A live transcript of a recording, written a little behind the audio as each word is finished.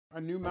A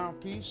new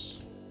mouthpiece,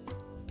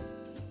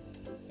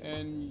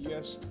 and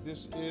yes,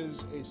 this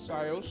is a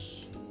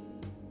SYOS.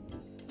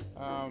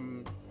 I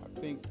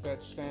think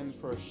that stands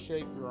for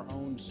Shape Your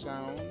Own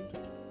Sound.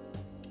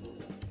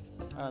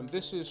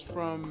 This is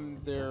from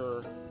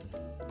their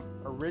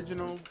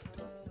original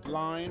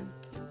line.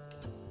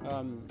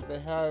 They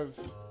have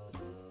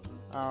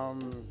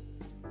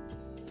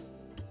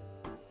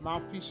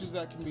mouthpieces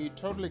that can be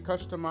totally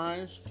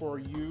customized for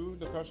you,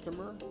 the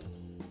customer.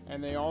 And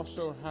they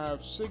also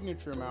have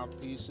signature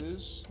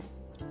mouthpieces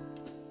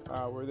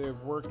where they've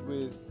worked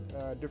with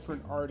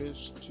different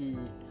artists to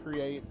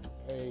create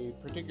a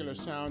particular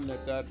sound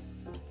that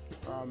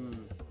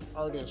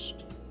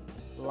artist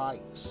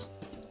likes.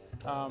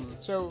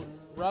 So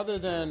rather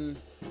than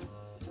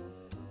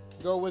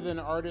go with an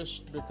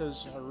artist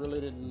because I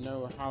really didn't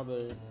know how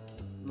the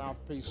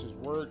mouthpieces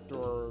worked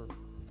or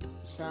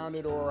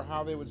sounded or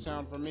how they would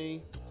sound for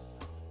me,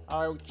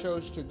 I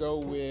chose to go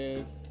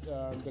with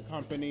the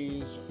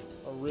company's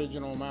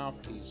original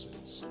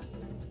mouthpieces.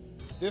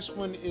 This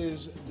one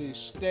is the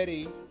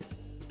Steady.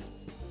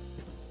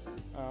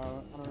 I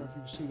don't know if you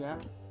can see that.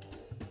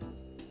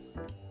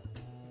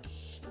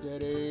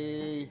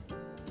 Steady.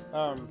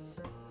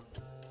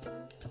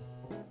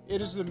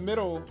 It is the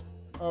middle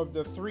of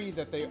the three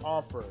that they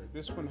offer.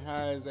 This one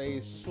has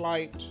a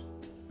slight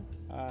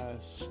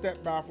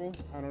step baffle.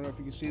 I don't know if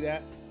you can see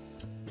that.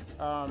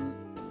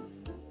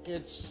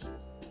 It's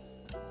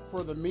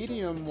for the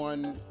medium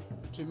one.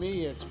 To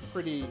me, it's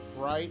pretty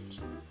bright.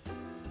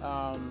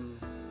 I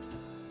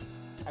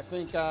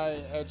think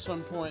I, at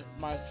some point,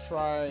 might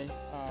try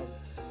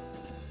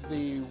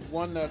the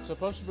one that's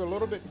supposed to be a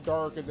little bit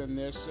darker than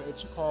this.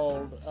 It's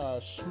called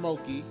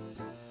Smoky.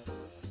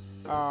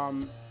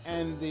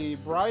 And the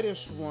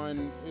brightest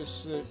one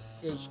is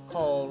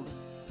called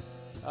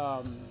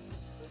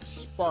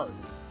Spark.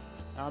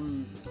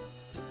 I'm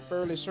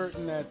fairly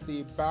certain that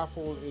the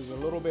baffle is a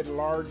little bit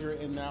larger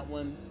in that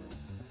one.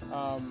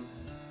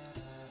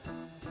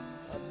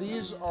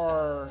 These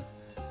are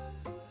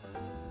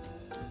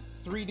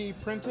 3D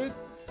printed.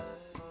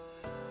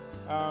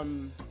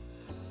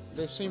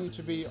 They seem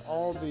to be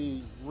all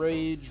the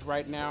rage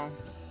right now.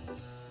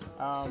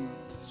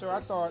 So I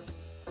thought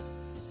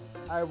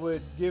I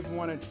would give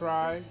one a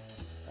try.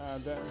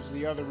 That was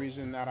the other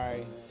reason that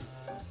I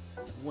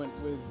went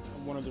with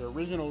one of the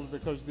originals,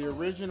 because the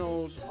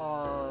originals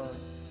are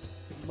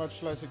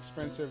much less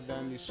expensive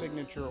than the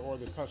signature or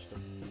the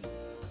custom.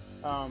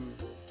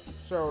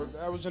 So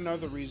that was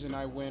another reason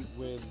I went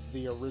with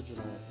the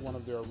original, one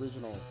of the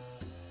original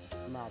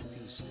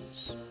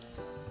mouthpieces.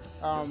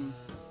 I've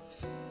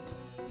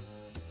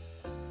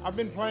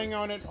been playing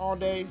on it all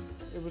day.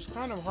 It was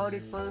kind of hard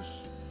at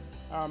first.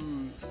 I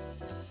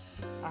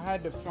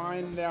had to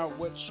find out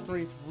what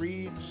strength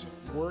reeds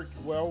worked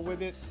well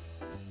with it.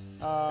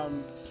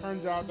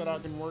 Turns out that I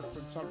can work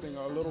with something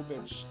a little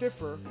bit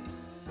stiffer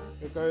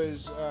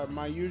because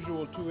my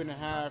usual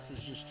 2.5 is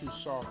just too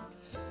soft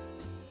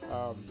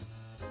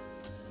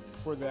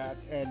for that,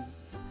 and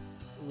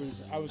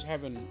I was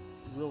having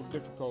real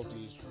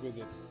difficulties with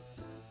it.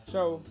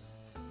 So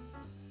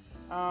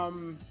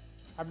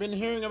I've been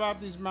hearing about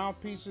these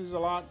mouthpieces a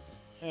lot,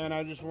 and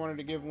I just wanted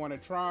to give one a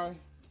try.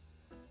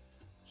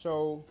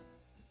 So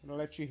I'm gonna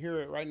let you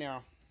hear it right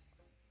now.